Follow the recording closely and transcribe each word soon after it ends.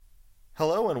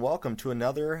Hello and welcome to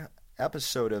another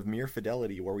episode of Mere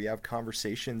Fidelity, where we have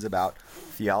conversations about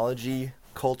theology,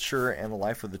 culture, and the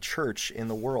life of the church in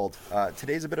the world.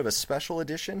 Today's a bit of a special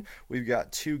edition. We've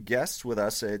got two guests with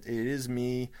us. It is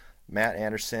me, Matt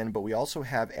Anderson, but we also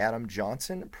have Adam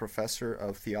Johnson, professor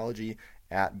of theology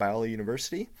at Biola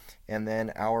University, and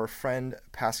then our friend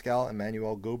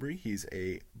Pascal-Emmanuel Gobry. He's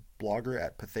a blogger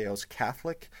at Patheos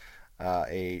Catholic,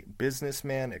 a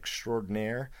businessman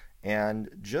extraordinaire, and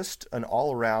just an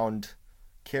all-around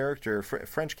character,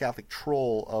 French Catholic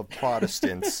troll of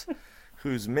Protestants,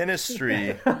 whose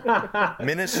ministry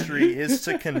is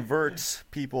to convert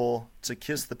people to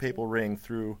kiss the papal ring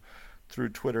through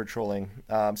Twitter trolling.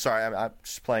 Sorry, I'm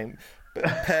just playing.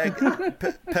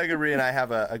 Peggery and I have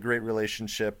a great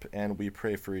relationship, and we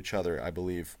pray for each other, I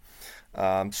believe.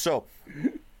 So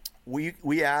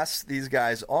we asked these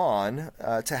guys on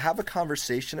to have a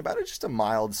conversation about it, just a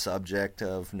mild subject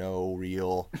of no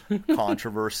real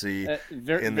controversy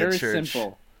in the church.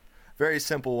 Very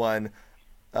simple one.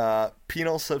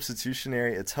 Penal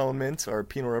substitutionary atonement, or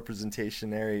penal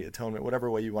representationary atonement, whatever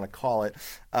way you want to call it.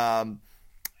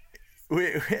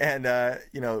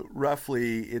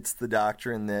 Roughly it's the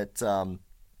doctrine that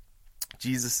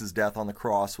Jesus' death on the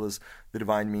cross was the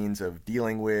divine means of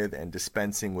dealing with and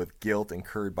dispensing with guilt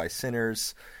incurred by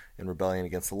sinners in rebellion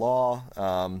against the law.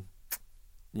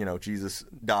 Jesus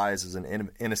dies as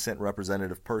an innocent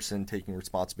representative person, taking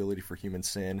responsibility for human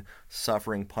sin,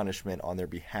 suffering punishment on their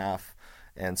behalf,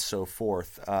 and so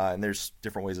forth. And there's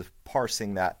different ways of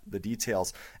parsing the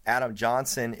details. Adam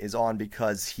Johnson is on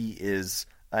because he is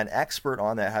an expert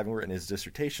on that, having written his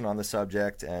dissertation on the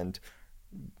subject and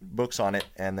books on it.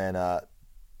 And then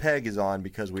Peg is on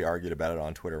because we argued about it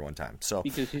on Twitter one time. So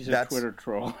because he's a Twitter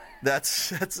troll. That's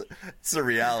the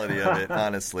reality of it,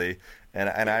 honestly. And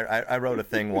I wrote a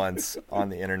thing once on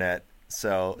the internet.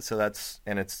 So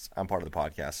I'm part of the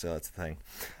podcast, so that's the thing.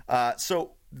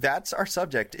 So that's our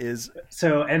subject is.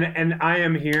 So and I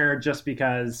am here just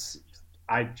because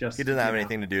he doesn't have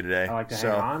anything to do today. I like to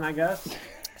hang on, I guess.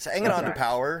 So hanging on to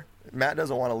power. Matt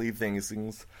doesn't want to leave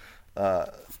things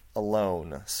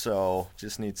alone, so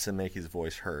just needs to make his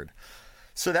voice heard.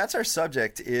 So that's our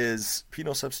subject, is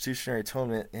penal substitutionary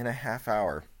atonement in a half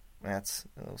hour.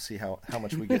 We'll see how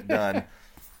much we get done.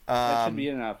 That should be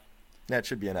enough. That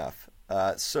should be enough.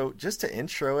 So just to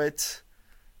intro it,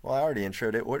 well, I already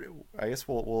introed it. I guess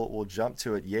we'll jump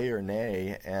to it, yay or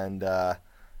nay, and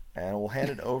we'll hand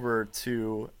it over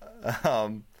to.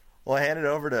 We'll hand it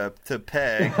over to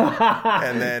Peg,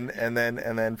 and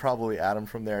then probably Adam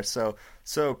from there. So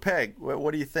Peg,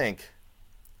 what do you think?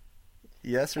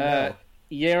 Yes or no?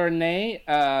 Yeah or nay?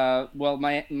 Well,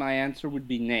 my answer would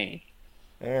be nay.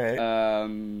 All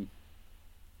right.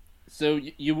 So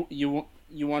you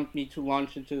want me to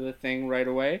launch into the thing right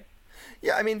away?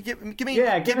 Yeah, I mean, give me.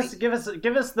 Yeah, give us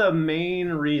the main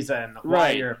reason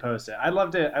why you're opposed to it. I'd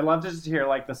love to just hear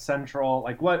like the central,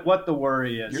 like what the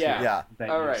worry is. Yeah.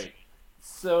 All right.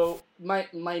 So my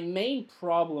main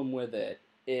problem with it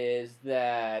is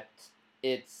that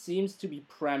it seems to be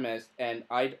premised, and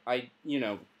I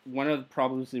one of the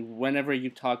problems is whenever you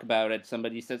talk about it,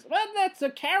 somebody says, "Well, that's a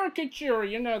caricature.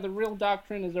 The real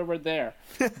doctrine is over there."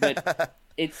 But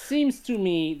it seems to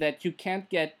me that you can't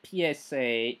get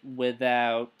PSA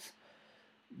without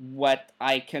what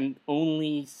I can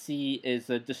only see is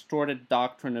a distorted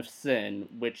doctrine of sin,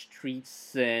 which treats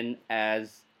sin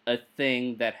as a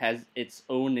thing that has its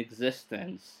own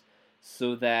existence,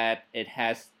 so that it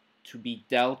has to be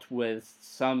dealt with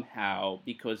somehow,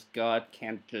 because God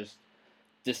can't just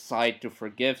decide to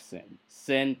forgive sin.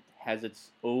 Sin has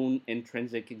its own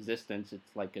intrinsic existence.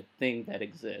 It's like a thing that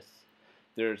exists.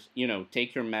 There's,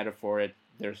 take your metaphor,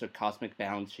 there's a cosmic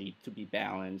balance sheet to be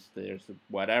balanced, there's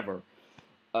whatever.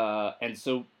 And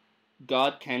so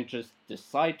God can't just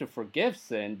decide to forgive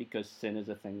sin because sin is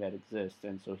a thing that exists,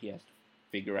 and so he has to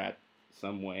figure out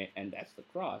some way, and that's the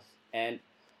cross. And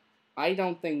I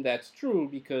don't think that's true,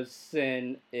 because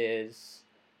sin is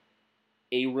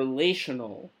a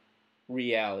relational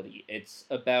reality. It's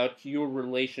about your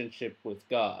relationship with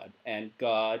God, and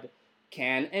God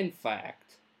can, in fact,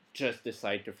 just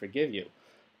decide to forgive you.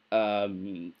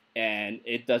 And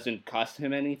it doesn't cost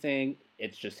him anything.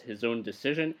 It's just his own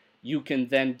decision. You can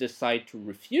then decide to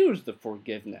refuse the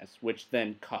forgiveness, which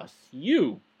then costs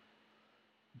you.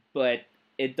 But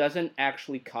it doesn't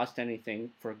actually cost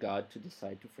anything for God to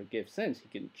decide to forgive sins. He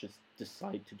can just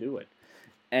decide to do it.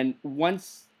 And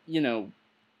once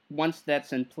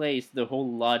that's in place, the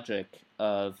whole logic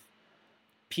of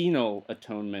penal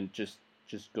atonement just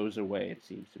goes away, it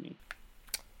seems to me.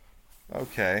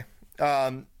 Okay.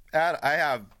 I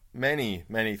have many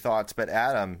thoughts, but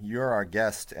Adam, you're our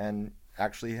guest, and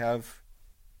actually have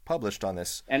published on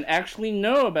this. And actually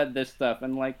know about this stuff,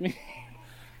 unlike me.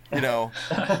 You know,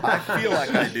 I feel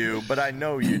like I do, but I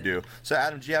know you do. So,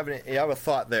 Adam, do you have a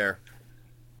thought there?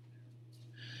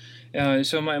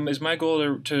 So is my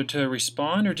goal to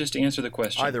respond or just to answer the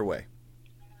question? Either way.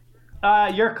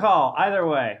 Your call. Either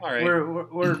way. All right.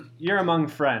 We're you're among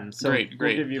friends, so great.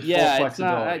 we'll give you full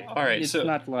flexibility. All right. It's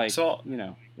not like, so you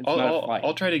know, it's not a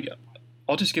fight.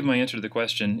 I'll just give my answer to the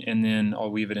question, and then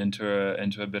I'll weave it into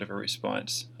a bit of a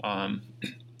response. My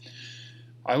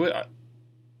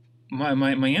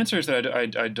answer is that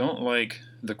I don't like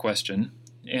the question,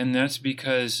 and that's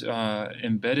because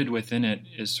embedded within it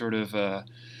is sort of an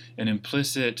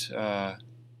implicit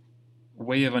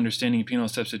way of understanding penal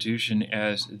substitution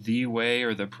as the way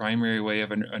or the primary way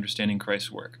of understanding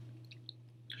Christ's work.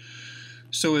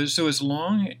 So as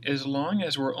long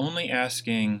as we're only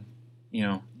asking, you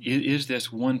know, is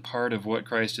this one part of what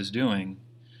Christ is doing,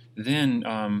 then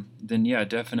yeah,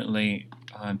 definitely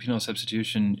penal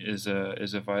substitution is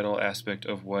a vital aspect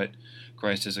of what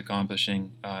Christ is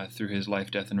accomplishing through his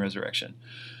life, death, and resurrection.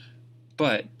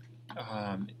 But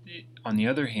on the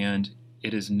other hand,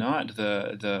 it is not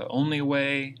the only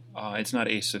way. It's not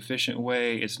a sufficient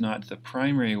way. It's not the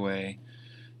primary way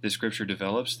the Scripture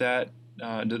develops that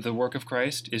the work of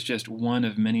Christ. Is just one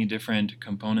of many different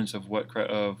components of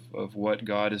what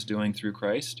God is doing through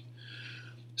Christ.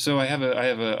 So I have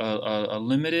a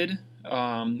limited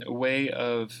way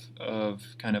of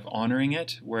kind of honoring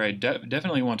it, where I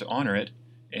definitely want to honor it,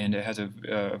 and it has a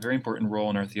very important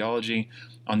role in our theology.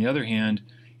 On the other hand,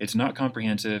 it's not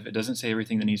comprehensive. It doesn't say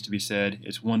everything that needs to be said.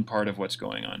 It's one part of what's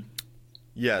going on.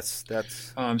 Yes,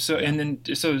 that's. So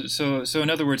in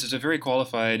other words, it's a very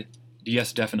qualified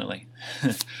yes, definitely.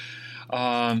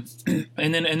 And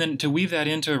then to weave that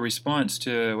into a response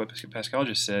to what Pascal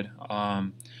just said,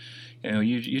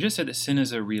 you just said that sin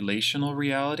is a relational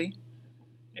reality,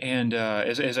 and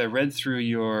as I read through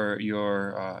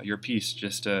your piece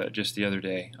just the other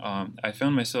day, I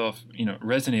found myself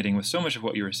resonating with so much of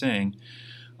what you were saying.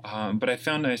 But I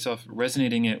found myself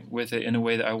resonating with it in a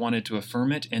way that I wanted to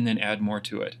affirm it and then add more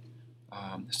to it.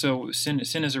 So sin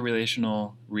is a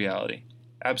relational reality,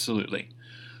 absolutely.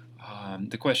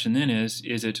 The question then is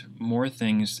it more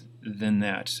things than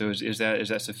that? So is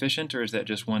that sufficient, or is that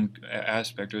just one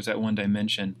aspect, or is that one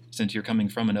dimension? Since you're coming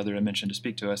from another dimension to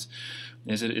speak to us,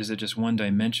 is it just one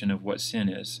dimension of what sin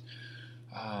is?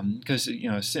 Because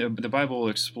the Bible will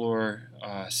explore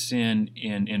sin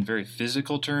in very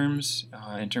physical terms,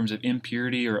 in terms of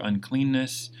impurity or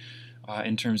uncleanness,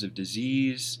 in terms of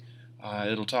disease.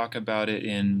 It'll talk about it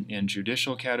in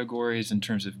judicial categories, in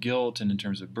terms of guilt and in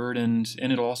terms of burdens,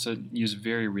 and it'll also use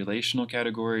very relational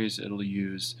categories. It'll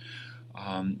use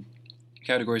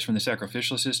categories from the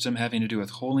sacrificial system having to do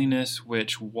with holiness,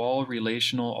 which, while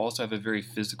relational, also have a very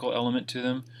physical element to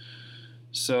them.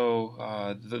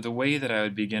 So the way that I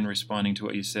would begin responding to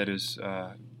what you said is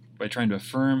by trying to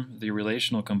affirm the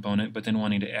relational component, but then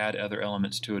wanting to add other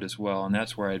elements to it as well, and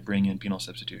that's where I'd bring in penal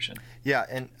substitution. Yeah,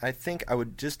 and I think I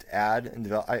would just add and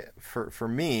develop. For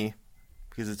me,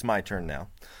 because it's my turn now.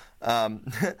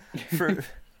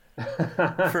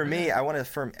 For me, I want to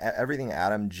affirm everything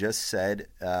Adam just said.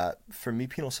 For me,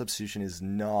 penal substitution is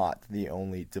not the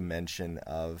only dimension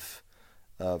of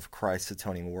Christ's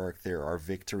atoning work. There are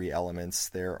victory elements,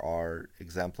 there are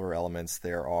exemplar elements,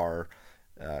 there are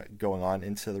going on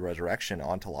into the resurrection,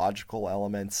 ontological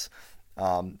elements.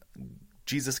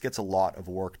 Jesus gets a lot of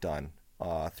work done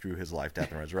through his life,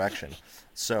 death, and resurrection.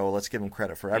 So let's give him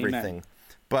credit for everything.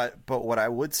 Amen. But what I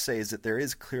would say is that there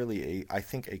is clearly I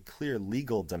think a clear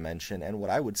legal dimension, and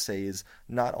what I would say is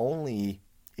not only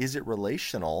is it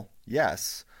relational,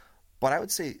 yes, but I would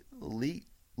say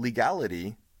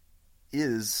legality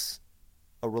is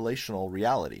a relational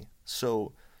reality.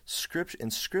 So in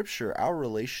Scripture, our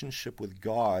relationship with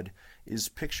God is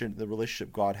pictured, the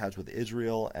relationship God has with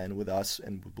Israel and with us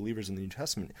and with believers in the New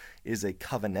Testament is a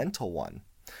covenantal one.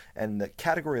 And the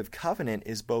category of covenant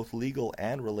is both legal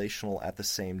and relational at the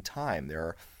same time.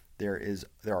 There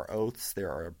are oaths,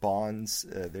 there are bonds,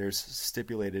 there's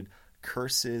stipulated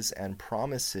curses and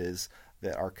promises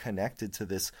that are connected to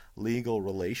this legal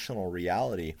relational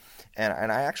reality.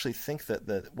 And I actually think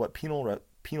that what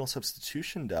penal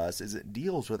substitution does is it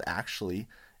deals with actually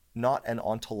not an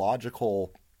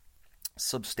ontological,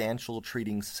 substantial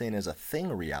treating sin as a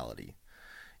thing reality.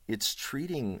 It's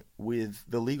treating with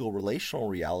the legal relational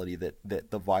reality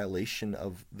that the violation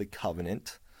of the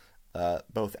covenant,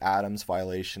 both Adam's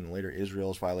violation and later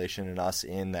Israel's violation and us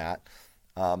in that,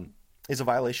 is a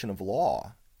violation of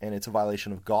law, and it's a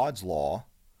violation of God's law,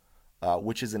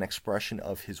 which is an expression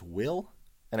of his will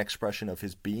an expression of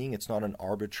his being. It's not an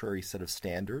arbitrary set of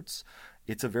standards.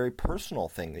 It's a very personal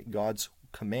thing, that God's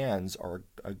commands are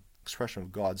an expression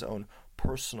of God's own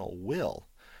personal will.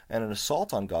 And an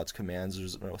assault on God's commands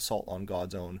is an assault on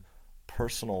God's own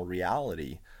personal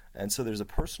reality. And so there's a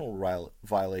personal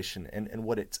violation, and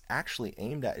what it's actually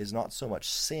aimed at is not so much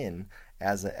sin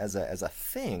as a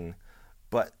thing,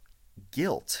 but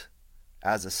guilt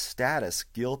as a status,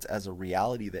 guilt as a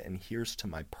reality that adheres to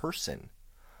my person,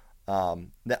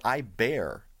 that I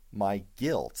bear my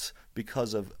guilt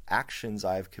because of actions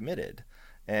I've committed.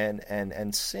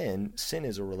 And sin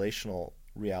is a relational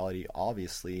reality,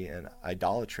 obviously, and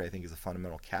idolatry, I think, is a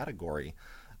fundamental category.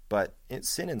 But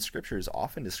sin in Scripture is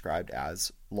often described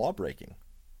as law-breaking,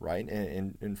 right?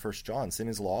 In 1 John, sin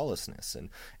is lawlessness.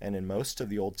 And in most of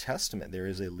the Old Testament, there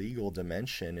is a legal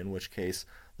dimension, in which case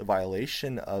the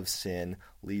violation of sin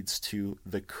leads to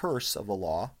the curse of the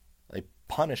law, a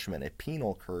punishment, a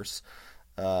penal curse,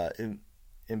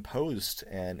 imposed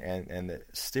and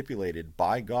stipulated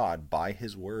by God, by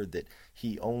his word, that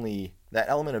that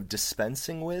element of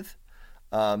dispensing with,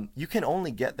 you can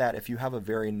only get that if you have a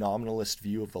very nominalist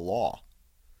view of the law,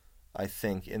 I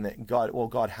think, in that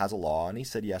God has a law, and he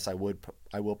said, yes, I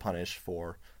will punish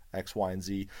for X, Y, and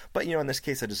Z. But, in this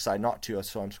case, I decide not to,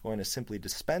 so I'm going to simply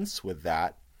dispense with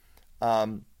that.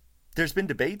 There's been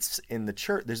debates in the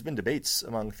church. There's been debates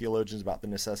among theologians about the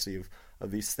necessity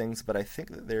of these things, but I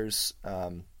think that there's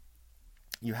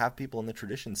you have people in the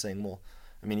tradition saying, well,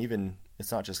 even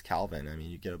it's not just Calvin.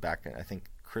 You go back, I think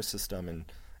Chrysostom and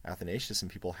Athanasius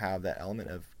and people have that element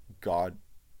of God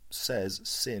says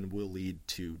sin will lead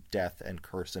to death and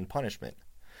curse and punishment.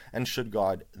 And should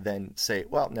God then say,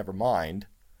 well, never mind,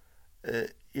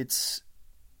 it's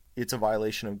a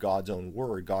violation of God's own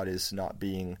word. God is not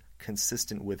being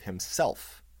consistent with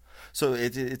himself. So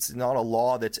it's not a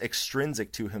law that's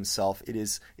extrinsic to himself. It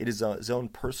is his own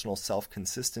personal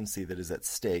self-consistency that is at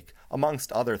stake,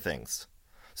 amongst other things.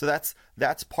 So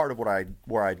that's part of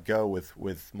where I'd go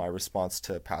with my response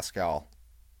to Pascal,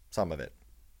 some of it.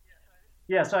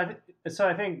 Yeah, so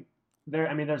I think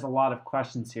there's a lot of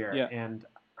questions here, yeah. And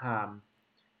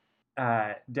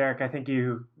Derek, I think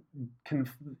you can.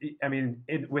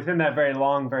 Within that very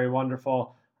long, very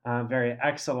wonderful, very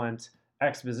excellent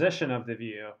exposition of the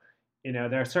view,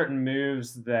 there are certain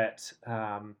moves that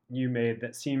you made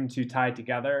that seem to tie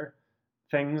together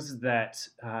things that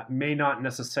may not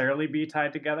necessarily be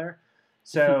tied together.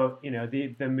 So,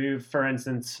 the move, for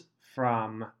instance,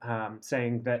 from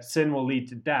saying that sin will lead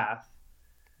to death,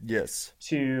 yes,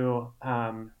 to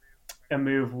a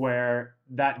move where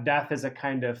that death is a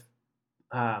kind of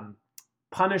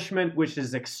punishment which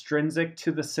is extrinsic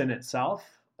to the sin itself,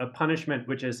 a punishment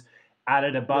which is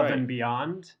added above right. and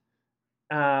beyond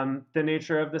the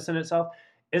nature of the sin itself,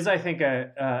 is, I think,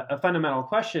 a fundamental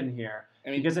question here.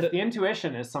 Because if the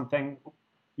intuition is something...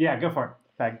 Yeah, go for it,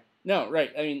 Peg. No,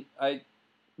 right.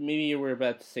 Maybe you were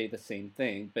about to say the same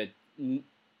thing, but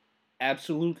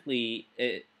absolutely,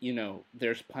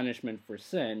 there's punishment for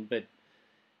sin, but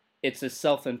it's a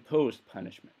self-imposed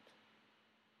punishment.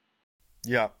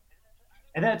 Yeah.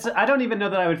 And I don't even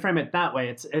know that I would frame it that way.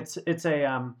 It's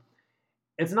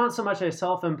not so much a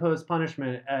self-imposed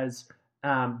punishment as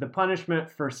the punishment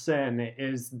for sin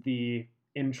is the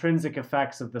intrinsic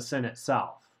effects of the sin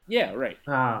itself. Yeah, right.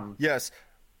 Yes.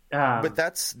 But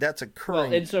that's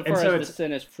occurring. Well, insofar as the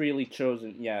sin is freely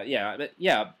chosen.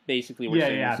 Basically we're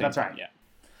saying the same that's thing. right.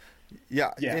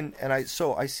 Yeah. And I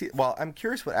see. Well, I'm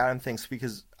curious what Adam thinks,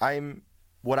 because I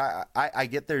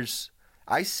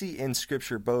see in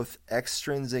Scripture both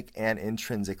extrinsic and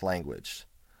intrinsic language.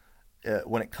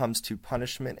 When it comes to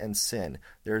punishment and sin,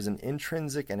 there's an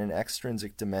intrinsic and an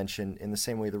extrinsic dimension, in the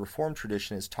same way the Reformed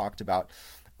tradition has talked about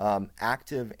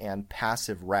active and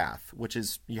passive wrath, which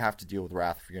is, you have to deal with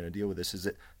wrath if you're going to deal with this, is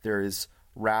that there is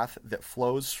wrath that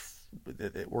flows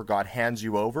where God hands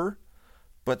you over,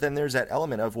 but then there's that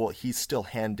element of, well, he's still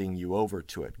handing you over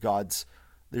to it.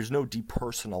 There's no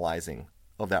depersonalizing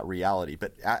of that reality.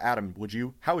 But Adam,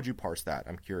 how would you parse that?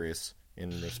 I'm curious in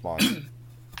response.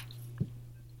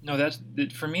 No,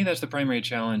 for me, that's the primary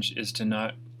challenge, is to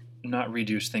not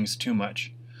reduce things too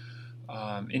much.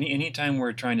 Anytime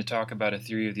we're trying to talk about a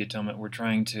theory of the atonement, we're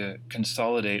trying to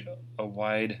consolidate a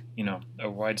wide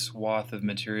swath of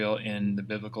material in the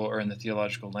biblical or in the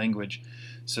theological language,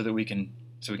 so we can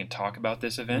talk about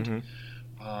this event.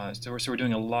 Mm-hmm. So we're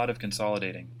doing a lot of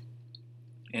consolidating,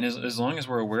 and as long as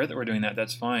we're aware that we're doing that,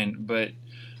 that's fine. But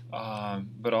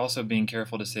also being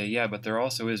careful to say, but there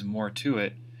also is more to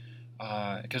it.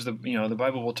 Because the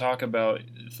Bible will talk about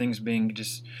things being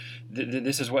just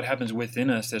this is what happens within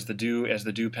us as the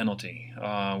due penalty,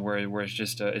 where it's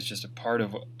just a part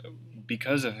of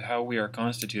because of how we are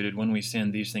constituted, when we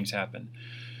sin, these things happen.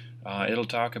 It'll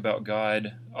talk about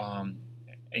God,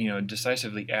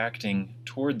 decisively acting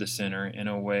toward the sinner in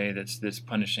a way that's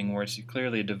punishing, where it's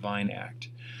clearly a divine act.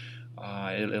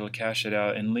 It'll cash it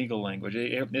out in legal language.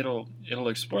 It'll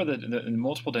explore the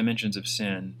multiple dimensions of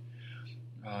sin.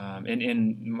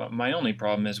 And my only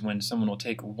problem is when someone will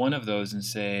take one of those and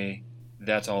say,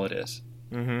 that's all it is.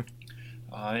 Mm-hmm.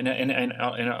 And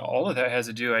all of that has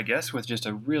to do, I guess, with just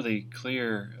a really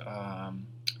clear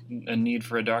a need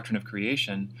for a doctrine of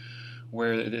creation,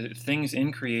 where the things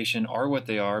in creation are what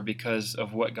they are because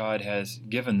of what God has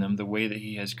given them, the way that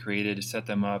He has created, set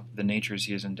them up, the natures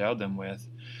He has endowed them with,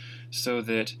 so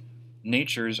that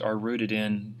natures are rooted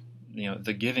in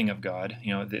the giving of God,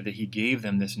 that He gave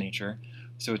them this nature.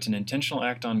 So it's an intentional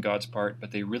act on God's part,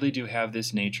 but they really do have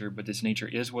this nature, but this nature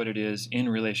is what it is in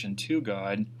relation to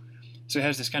God. So it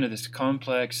has this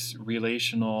complex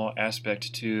relational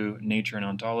aspect to nature and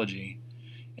ontology.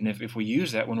 And if we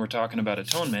use that when we're talking about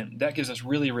atonement, that gives us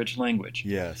really rich language.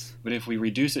 Yes. But if we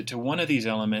reduce it to one of these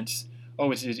elements,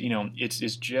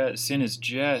 sin is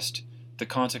just the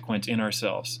consequence in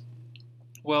ourselves.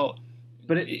 Well,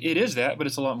 but it is that, but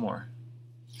it's a lot more.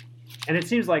 And it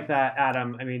seems like that,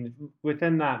 Adam, I mean,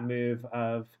 within that move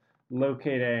of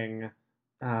locating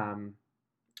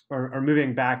or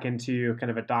moving back into kind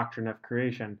of a doctrine of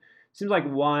creation, seems like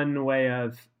one way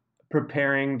of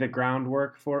preparing the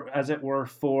groundwork for, as it were,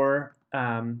 for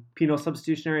penal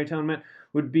substitutionary atonement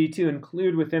would be to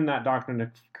include within that doctrine of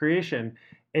creation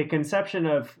a conception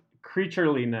of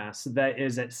creatureliness that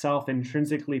is itself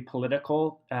intrinsically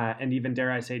political and even,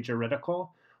 dare I say,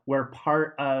 juridical, where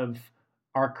part of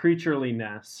our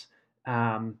creatureliness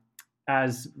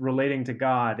as relating to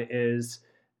God is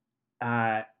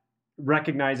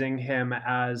recognizing Him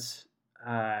as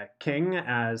king,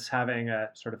 as having a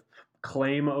sort of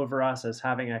claim over us, as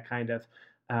having a kind of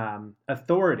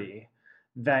authority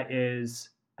that is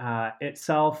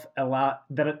itself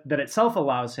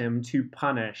allows Him to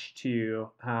punish, to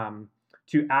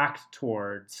act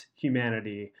towards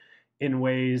humanity in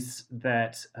ways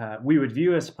that we would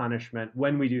view as punishment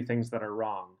when we do things that are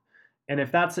wrong. And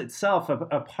if that's itself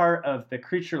a part of the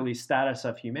creaturely status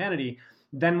of humanity,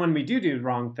 then when we do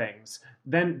wrong things,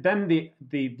 then the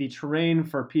terrain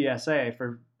for PSA,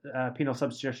 for penal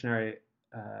substitutionary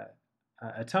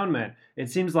atonement, it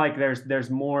seems like there's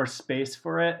more space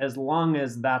for it, as long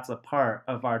as that's a part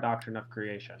of our doctrine of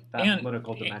creation, that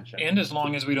political dimension. And as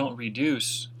long as we don't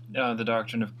reduce the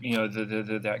doctrine of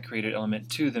that created element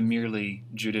to the merely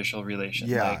judicial relation.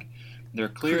 Yeah. Like, there are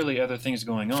clearly other things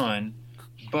going on,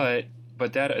 but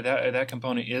that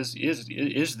component is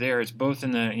there. It's both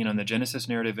in the Genesis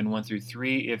narrative in 1 through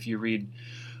 3. If you read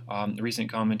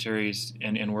recent commentaries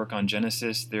and work on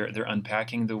Genesis, they're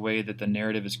unpacking the way that the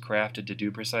narrative is crafted to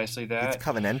do precisely that. It's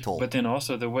covenantal. But then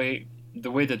also the way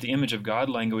that the image of God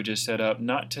language is set up,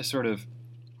 not to sort of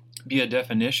be a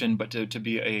definition, but to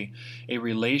be a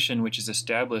relation which is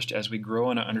established as we grow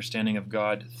in an understanding of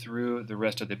God through the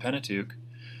rest of the Pentateuch.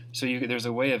 So there's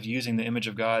a way of using the image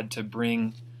of God to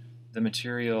bring the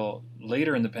material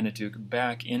later in the Pentateuch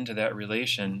back into that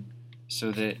relation,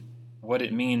 so that what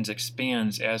it means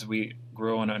expands as we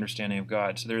grow in an understanding of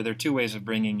God. So there are two ways of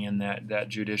bringing in that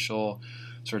judicial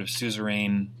sort of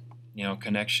suzerain,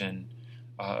 connection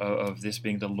of this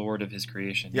being the Lord of His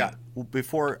creation. Yeah.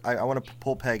 Before I want to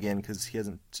pull Peg in because he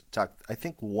hasn't talked. I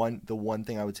think the one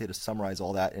thing I would say to summarize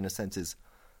all that in a sense is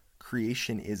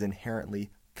creation is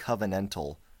inherently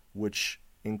covenantal, which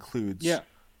includes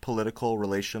political,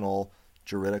 relational,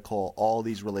 juridical, all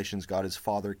these relations. God is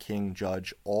Father, King,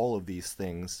 Judge, all of these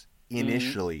things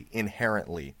initially,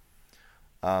 inherently.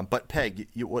 But Peg,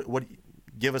 what?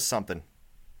 Give us something.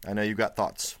 I know you've got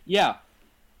thoughts. Yeah.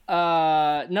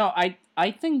 No,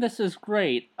 I think this is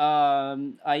great.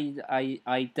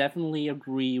 I definitely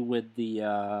agree with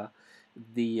the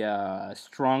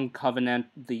strong covenant,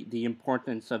 the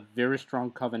importance of very strong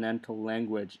covenantal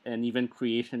language, and even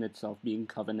creation itself being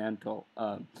covenantal.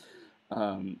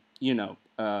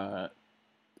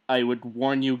 I would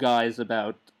warn you guys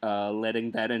about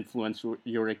letting that influence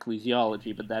your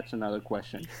ecclesiology, but that's another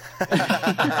question. Hey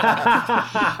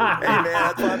man,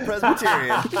 that's why I'm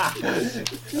Presbyterian.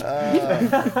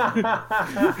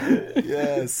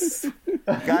 Yes.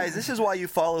 Guys, this is why you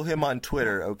follow him on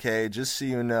Twitter, okay? Just so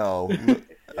you know.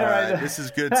 This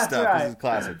is good stuff. Right. This is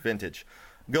classic, vintage.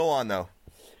 Go on, though.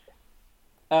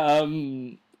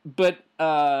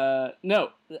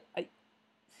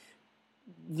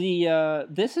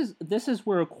 This is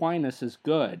where Aquinas is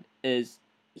good. Is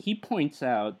he points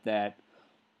out that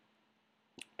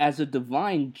as a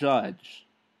divine judge,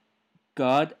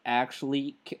 God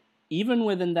actually even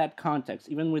within that context,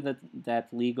 even with that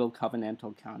legal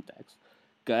covenantal context,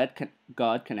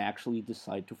 God can actually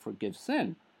decide to forgive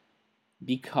sin,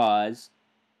 because,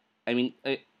 I mean,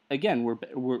 again,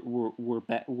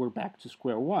 we're back to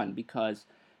square one, because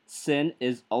sin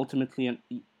is ultimately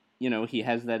he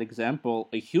has that example.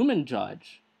 A human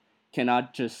judge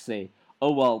cannot just say,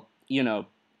 oh, well,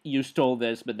 you stole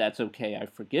this, but that's okay, I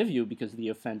forgive you, because the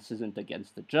offense isn't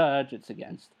against the judge, it's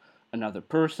against another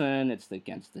person, it's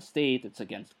against the state, it's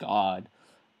against God.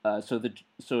 So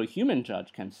a human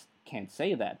judge can't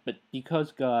say that. But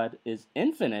because God is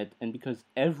infinite, and because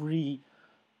every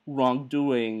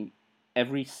wrongdoing,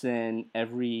 every sin,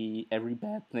 every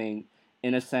bad thing,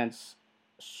 in a sense,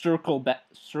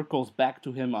 circles back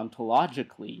to him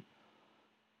ontologically,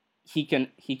 he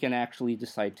can actually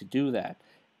decide to do that.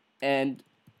 And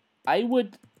I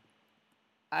would,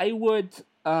 and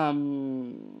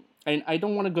I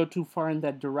don't want to go too far in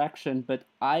that direction, but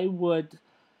I would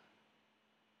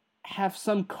have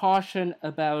some caution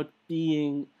about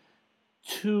being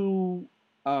too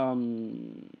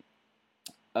hung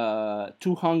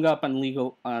up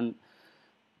on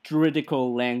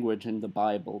juridical language in the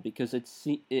Bible, because it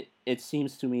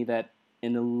seems to me that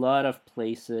in a lot of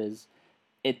places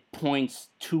it points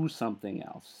to something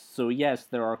else. So yes,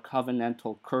 there are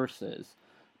covenantal curses,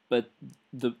 but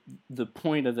the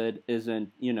point of it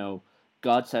isn't,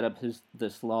 God set up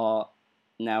this law,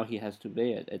 now he has to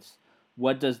obey it. It's,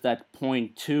 what does that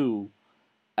point to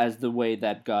as the way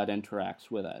that God interacts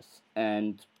with us?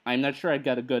 And I'm not sure I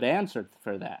got a good answer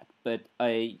for that, but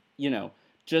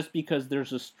just because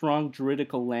there's a strong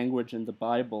juridical language in the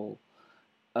Bible,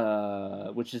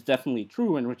 which is definitely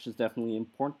true and which is definitely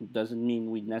important, doesn't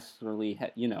mean we necessarily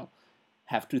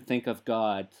have to think of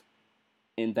God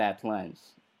in that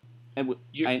lens. And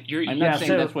I'm not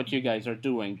saying that's what you guys are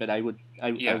doing, but I would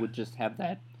just have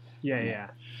that. Yeah.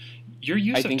 Your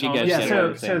use of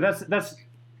Thomas. So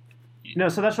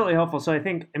that's really helpful. So I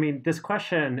think, this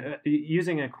question,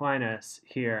 using Aquinas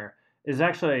here, is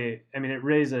actually, it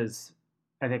raises,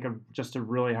 I think, just a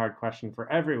really hard question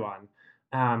for everyone,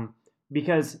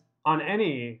 because on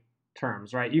any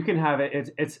terms, right, you can have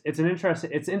it. It's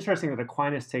interesting that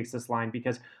Aquinas takes this line,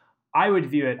 because I would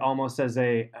view it almost as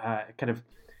a kind of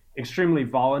extremely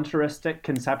voluntaristic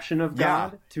conception of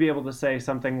God, to be able to say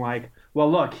something like, well,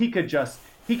 look, he can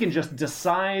just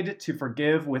decide to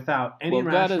forgive without any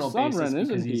rational basis,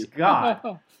 because he's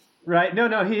God. Right?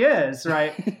 No, he is,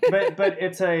 right? but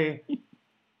it's a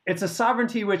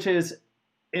sovereignty which is,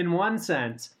 in one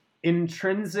sense,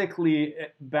 intrinsically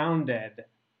bounded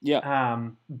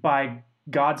by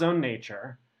God's own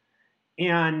nature.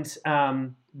 And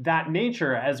that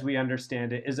nature, as we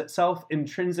understand it, is itself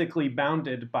intrinsically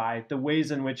bounded by the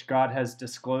ways in which God has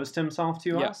disclosed himself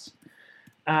to us.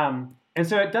 And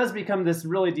so it does become this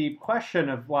really deep question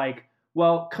of, like,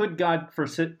 well, could God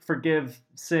forgive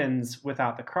sins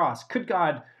without the cross? Could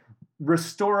God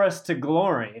restore us to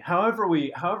glory, however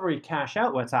we cash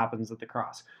out what happens at the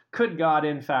cross? Could God,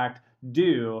 in fact,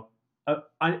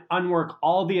 unwork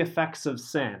all the effects of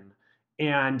sin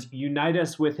and unite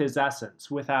us with his essence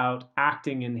without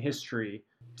acting in history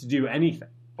to do anything?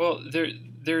 Well,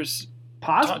 there's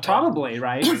probably,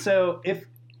 right? So if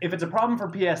it's a problem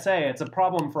for PSA, it's a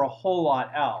problem for a whole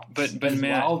lot else. But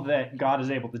Matt, well, that God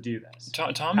is able to do this.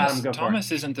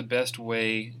 Thomas isn't the best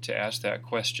way to ask that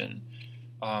question,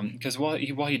 because while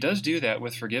he does do that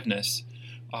with forgiveness,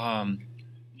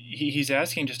 he's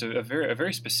asking just a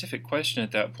very specific question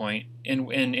at that point, and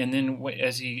then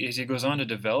as he goes on to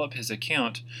develop his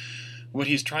account, what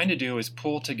he's trying to do is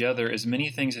pull together as many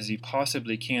things as he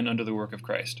possibly can under the work of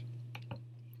Christ.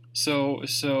 So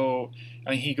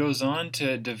he goes on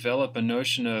to develop a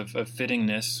notion of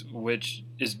fittingness, which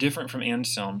is different from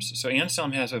Anselm's. So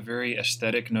Anselm has a very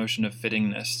aesthetic notion of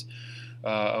fittingness,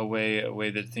 a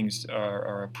way that things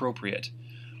are appropriate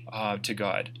to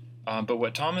God. But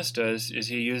what Thomas does is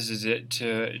he uses it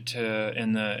to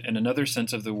in another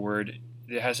sense of the word.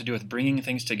 It has to do with bringing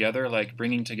things together, like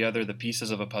bringing together the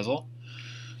pieces of a puzzle.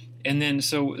 And then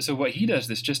so what he does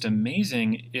that's just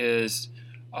amazing is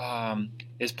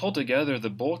pull together the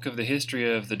bulk of the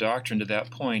history of the doctrine to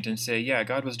that point and say, yeah,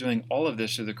 God was doing all of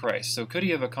this through the Christ. So could he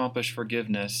have accomplished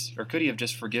forgiveness, or could he have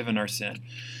just forgiven our sin?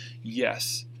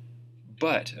 Yes.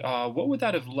 But what would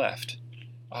that have left?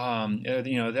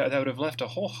 That would have left a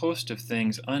whole host of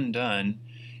things undone.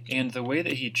 And the way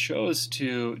that he chose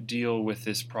to deal with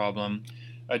this problem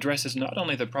addresses not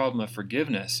only the problem of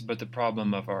forgiveness, but the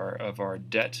problem of our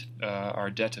debt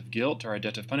of guilt, our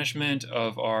debt of punishment,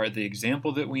 of the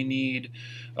example that we need,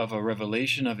 of a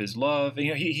revelation of his love.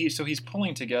 So he's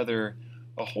pulling together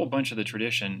a whole bunch of the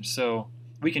tradition. So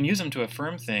we can use them to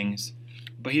affirm things,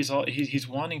 but he's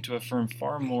wanting to affirm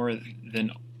far more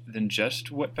than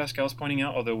just what Pascal's pointing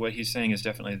out. Although what he's saying is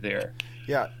definitely there.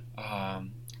 Yeah.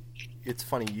 It's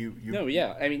funny. You. No.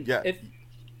 Yeah. I mean. Yeah. If,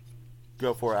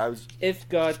 go for it. If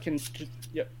God can.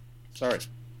 Yeah. Sorry.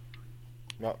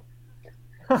 No.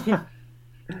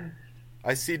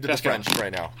 I cede to Pascal. the French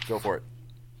right now. Go for it.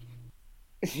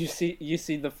 You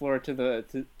see the floor to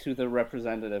the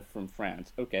representative from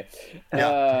France. Okay.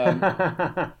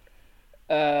 Yeah.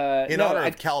 In honor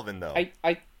of Calvin, though.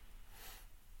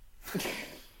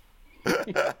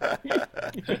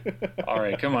 All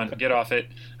right, come on, get off it.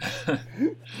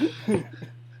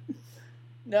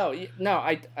 No,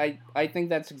 I think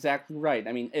that's exactly right.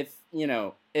 I mean, if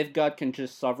God can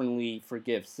just sovereignly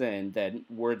forgive sin, then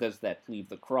where does that leave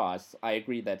the cross? I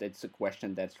agree that it's a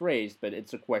question that's raised, but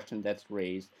it's a question that's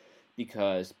raised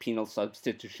because penal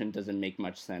substitution doesn't make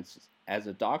much sense as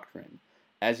a doctrine.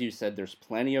 As you said, there's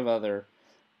plenty of other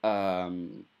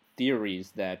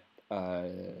theories that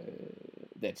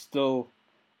still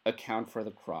account for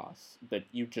the cross, but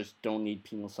you just don't need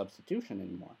penal substitution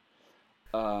anymore.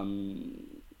 I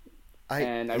was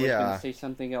going to say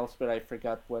something else, but I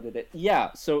forgot what it is.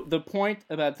 Yeah, so the point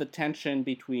about the tension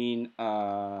between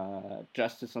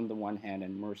justice on the one hand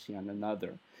and mercy on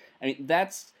another, I mean,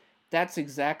 that's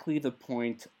exactly the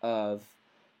point of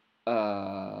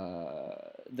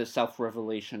the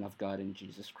self-revelation of God in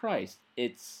Jesus Christ.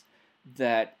 It's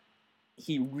that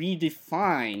he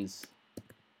redefines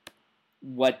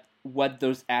what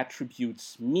those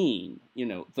attributes mean.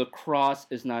 The cross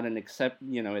is not an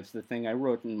it's the thing I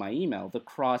wrote in my email. The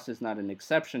cross is not an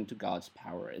exception to God's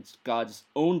power. It's God's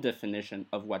own definition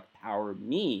of what power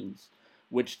means,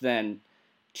 which then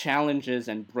challenges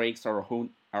and breaks our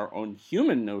own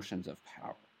human notions of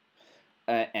power.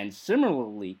 And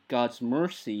similarly, God's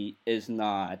mercy is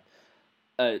not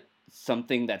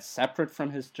something that's separate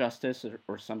from his justice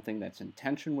or something that's in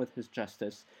tension with his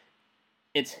justice.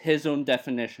 It's his own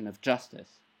definition of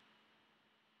justice.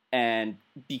 And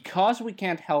because we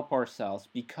can't help ourselves,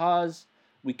 because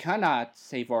we cannot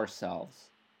save ourselves,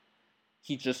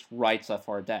 he just writes off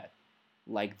our debt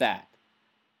like that.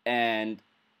 And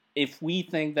if we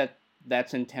think that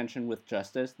that's in tension with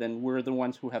justice, then we're the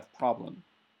ones who have problem,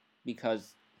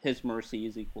 because his mercy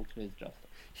is equal to his justice.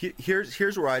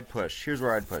 Here's where I'd push.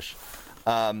 Sure.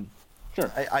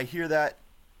 I hear that.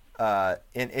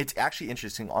 And it's actually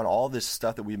interesting on all this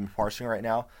stuff that we've been parsing right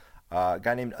now. A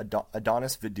guy named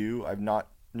Adonis Vidu, I've not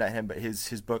met him, but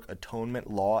his book Atonement,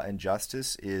 Law, and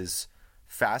Justice is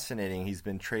fascinating. He's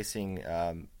been tracing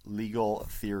legal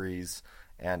theories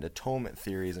and atonement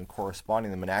theories and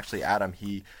corresponding them. And actually, Adam,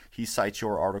 he cites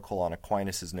your article on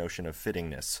Aquinas' notion of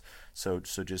fittingness. So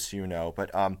just so you know,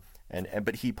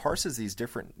 but he parses these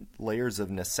different layers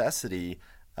of necessity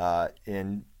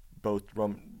in both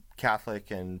Catholic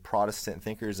and Protestant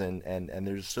thinkers, and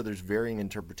there's varying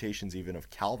interpretations even of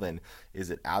Calvin.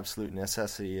 Is it absolute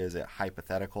necessity? Is it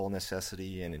hypothetical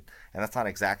necessity? And that's not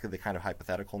exactly the kind of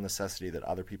hypothetical necessity that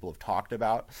other people have talked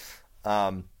about.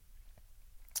 But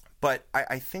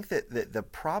I think that the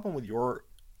problem with your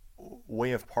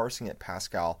way of parsing it,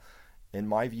 Pascal, in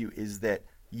my view, is that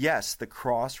yes, the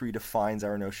cross redefines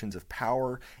our notions of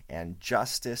power and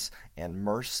justice and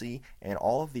mercy and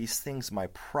all of these things. My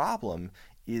problem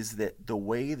is that the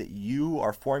way that you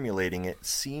are formulating it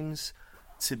seems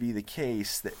to be the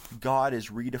case that God is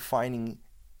redefining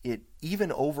it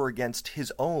even over against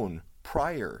his own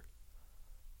prior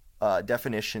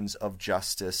definitions of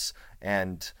justice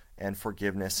and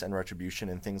forgiveness and retribution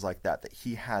and things like that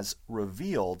he has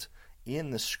revealed in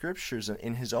the scriptures and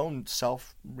in his own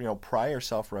prior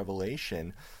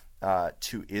self-revelation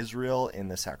to Israel, in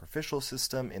the sacrificial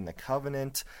system, in the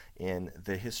covenant, in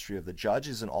the history of the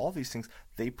judges, and all these things.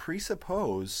 They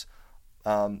presuppose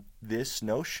this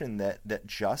notion that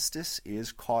justice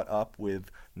is caught up with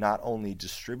not only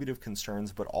distributive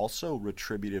concerns but also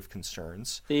retributive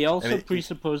concerns. They also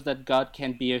presuppose that God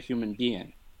can be a human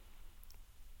being.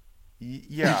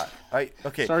 Yeah,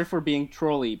 okay. Sorry for being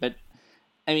trolly, but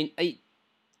I mean,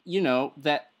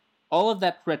 that all of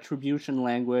that retribution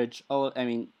language.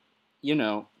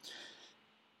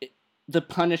 The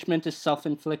punishment is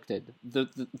self-inflicted.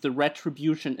 The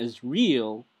retribution is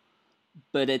real,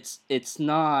 but it's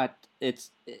not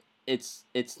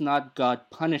God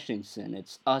punishing sin.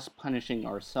 It's us punishing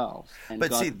ourselves and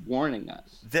God warning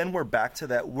us. Then we're back to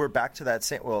that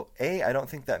same. Well, I don't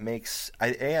think that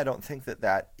I don't think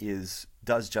that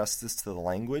does justice to the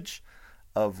language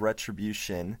of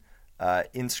retribution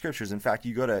in scriptures. In fact,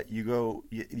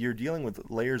 you're dealing with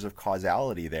layers of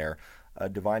causality there.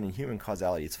 divine and human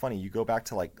causality. It's funny, you go back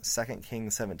to like 2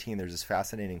 Kings 17, there's this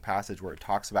fascinating passage where it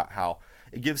talks about how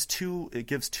it gives two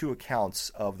accounts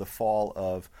of the fall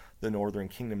of the northern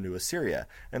kingdom to Assyria.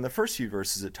 And the first few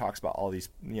verses, it talks about all these,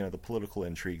 the political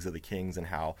intrigues of the kings and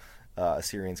how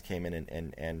Assyrians came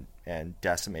in and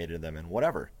decimated them and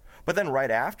whatever. But then right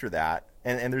after that,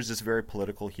 and there's this very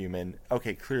political human,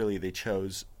 okay, clearly they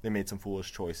made some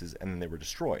foolish choices and then they were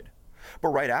destroyed. But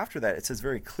right after that, it says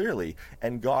very clearly,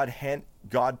 and God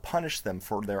punished them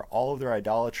for all of their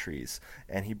idolatries,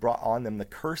 and he brought on them the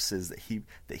curses that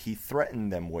he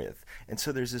threatened them with. And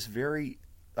so there's this very,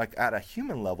 like at a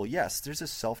human level, yes, there's this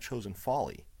self-chosen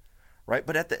folly, right?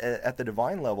 But at the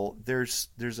divine level, there's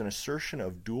an assertion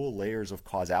of dual layers of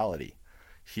causality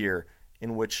here,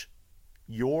 in which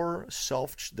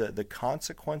the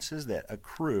consequences that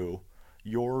accrue,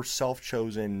 your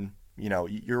self-chosen,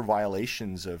 your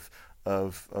violations of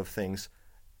things,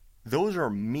 those are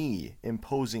me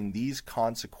imposing these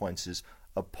consequences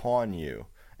upon you,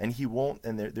 and he won't.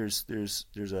 And there's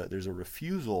a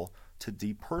refusal to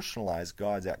depersonalize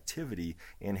God's activity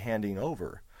in handing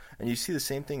over. And you see the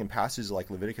same thing in passages like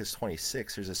Leviticus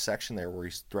 26. There's a section there where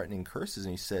he's threatening curses,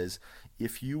 and he says,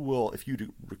 if you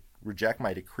reject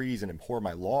my decrees and abhor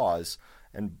my laws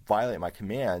and violate my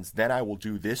commands, then I will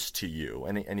do this to you.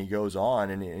 And he goes on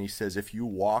and he says, if you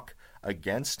walk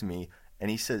against me, and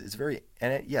he says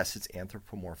it's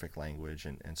anthropomorphic language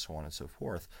and so on and so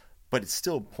forth, but it's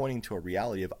still pointing to a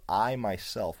reality of I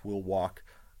myself will walk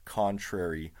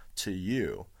contrary to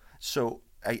you. So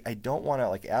I don't want to,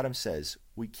 like Adam says,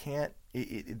 we can't,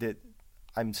 that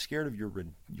I'm scared of your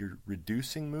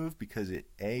reducing move, because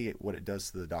what it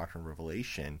does to the doctrine of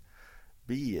revelation.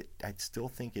 B, I still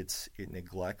think it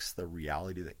neglects the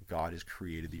reality that God has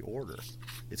created the order.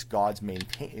 It's God's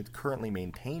currently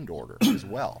maintained order as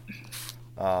well.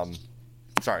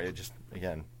 Sorry,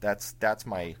 that's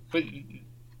my. But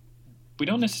we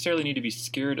don't necessarily need to be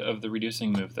scared of the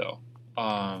reducing move, though,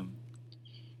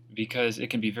 because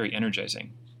it can be very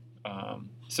energizing.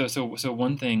 So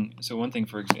one thing,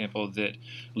 for example, that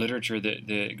literature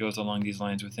that goes along these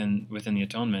lines within the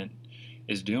Atonement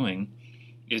is doing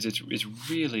is it's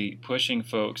really pushing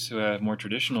folks who have more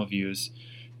traditional views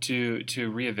to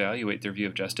reevaluate their view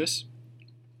of justice,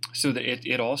 so that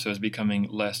it also is becoming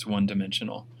less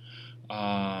one-dimensional.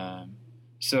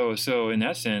 So in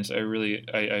that sense, I really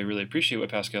appreciate what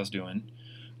Pascal's doing,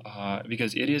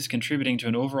 because it is contributing to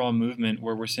an overall movement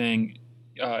where we're saying,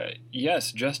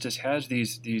 yes, justice has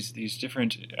these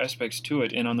different aspects to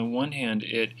it, and on the one hand,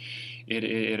 it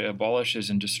abolishes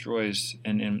and destroys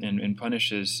and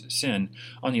punishes sin.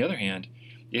 On the other hand,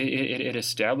 it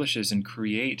establishes and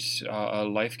creates a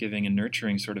life-giving and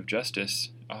nurturing sort of justice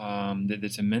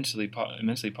that's immensely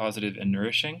positive and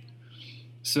nourishing.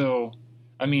 So,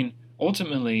 I mean,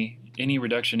 ultimately, any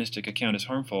reductionistic account is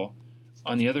harmful.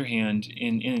 On the other hand,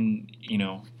 in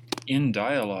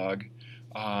dialogue,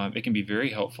 it can be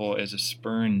very helpful as a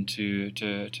spurn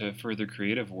to further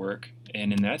creative work,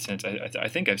 and in that sense, I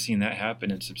think I've seen that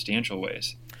happen in substantial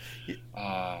ways.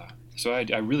 So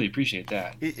I really appreciate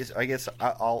that. I guess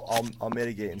I'll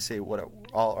mitigate and say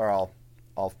I'll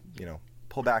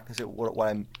pull back and say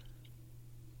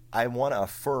I want to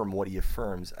affirm what he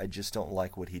affirms. I just don't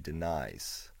like what he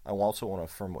denies. I also want to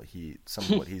affirm some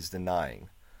of what he's denying.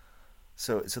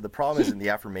 So the problem isn't the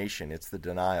affirmation; it's the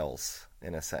denials,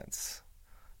 in a sense.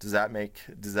 Does that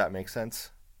make sense?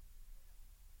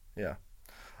 Yeah.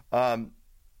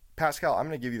 Pascal, I'm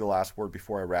going to give you the last word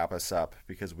before I wrap us up,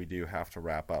 because we do have to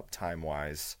wrap up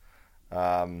time-wise.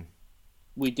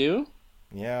 We do?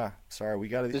 Yeah. Sorry, we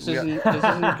got to. This isn't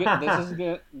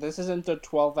good. This isn't the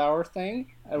 12-hour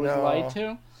thing I was lied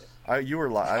to. You were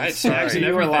lied. I'm sorry.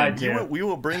 You were lied to. We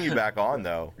will bring you back on,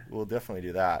 though. We'll definitely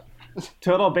do that.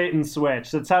 Total bait and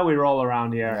switch. That's how we roll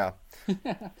around here.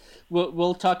 Yeah.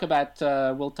 We'll talk about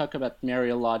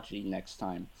Mariology next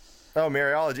time. Oh,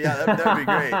 Mariology. Yeah, that'd be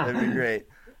great. That'd be great.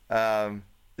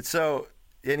 So,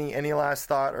 any last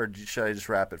thought, or should I just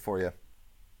wrap it for you?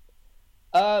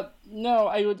 No,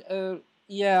 I would.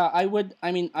 Yeah, I would.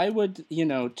 I mean, I would.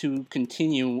 To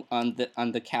continue on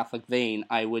the Catholic vein,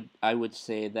 I would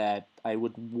say that I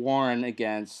would warn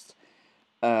against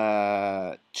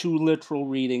too literal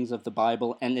readings of the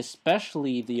Bible, and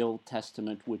especially the Old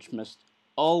Testament, which must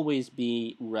always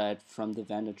be read from the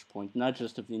vantage point not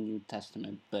just of the New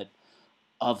Testament, but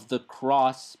of the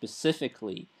cross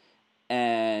specifically.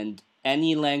 And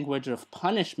any language of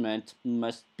punishment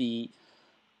must be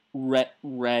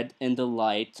read in the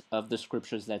light of the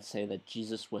scriptures that say that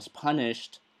Jesus was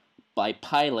punished by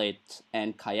Pilate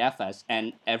and Caiaphas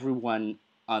and everyone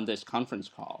on this conference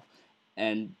call.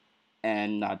 And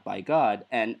and not by God.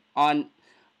 And on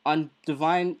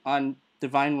divine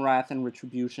wrath and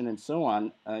retribution and so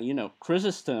on,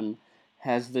 Chrysostom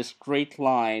has this great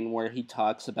line where he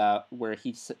talks about where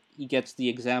he gets the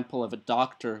example of a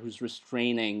doctor who's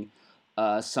restraining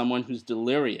someone who's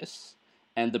delirious,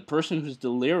 and the person who's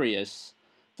delirious,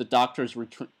 the doctor is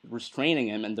restraining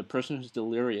him, and the person who's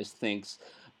delirious thinks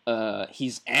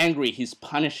he's angry, he's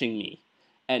punishing me.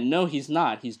 And no, he's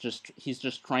not. He's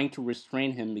just trying to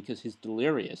restrain him because he's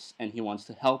delirious, and he wants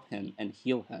to help him and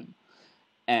heal him.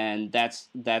 And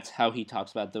that's how he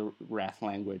talks about the wrath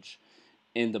language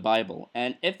in the Bible.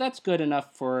 And if that's good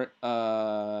enough for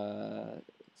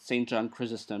St. John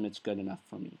Chrysostom, it's good enough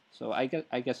for me. So I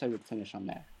guess I would finish on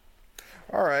that.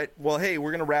 All right. Well, hey,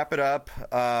 we're going to wrap it up.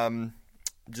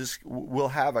 We'll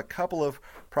have a couple of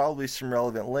probably some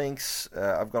relevant links.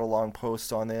 I've got a long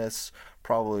post on this,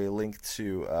 probably a link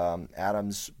to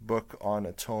Adam's book on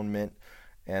atonement,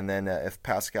 and then if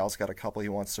Pascal's got a couple he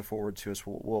wants to forward to us,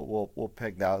 we'll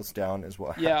peg those down as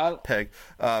well. Yeah, I'll peg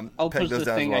those the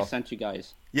down thing as well. I sent you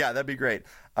guys. Yeah, that'd be great.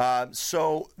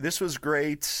 So this was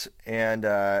great, and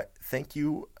thank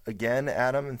you again,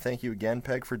 Adam, and thank you again,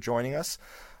 Peg, for joining us.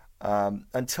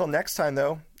 Until next time,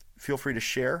 though, feel free to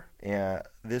share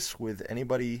this with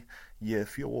anybody you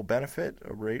feel will benefit.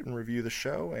 Rate and review the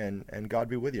show, and God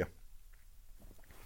be with you.